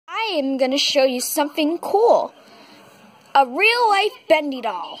I am going to show you something cool. A real-life bendy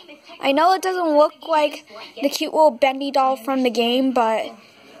doll. I know it doesn't look like the cute little bendy doll from the game, but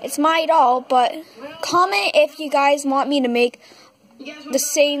it's my doll. But comment if you guys want me to make the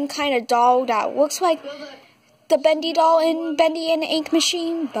same kind of doll that looks like the bendy doll in Bendy and the Ink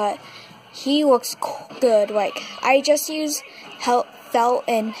Machine, but he looks good. Like, I just use felt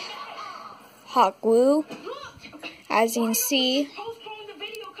and hot glue, as you can see.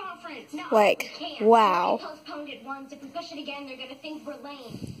 Like, wow.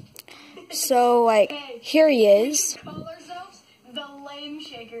 So, like, here he is.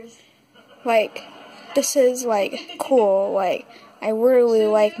 Like, this is, like, cool. Like, I really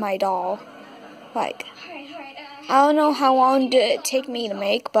like my doll. Like, I don't know how long did it take me to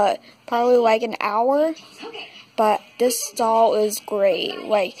make, but probably like an hour. But this doll is great.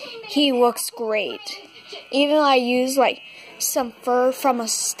 Like, he looks great. Even I use, like, some fur from a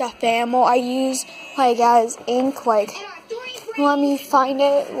stuffed animal. I use, like, as ink. Like, let me find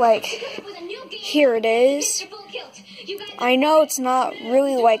it. Like, here it is. I know it's not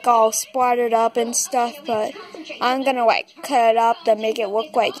really, like, all splattered up and stuff, but I'm gonna, like, cut it up to make it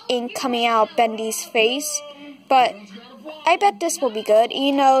look like ink coming out of Bendy's face. But I bet this will be good.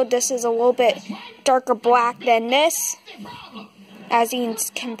 You know, this is a little bit darker black than this, as you can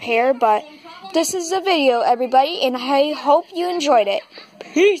compare, but this is the video, everybody, and I hope you enjoyed it.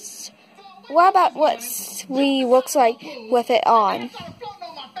 Peace! What about what he looks like with it on?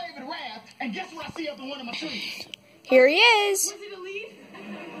 Here he is.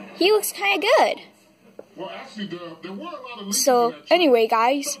 He looks kind of good. So, anyway,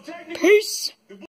 guys, peace!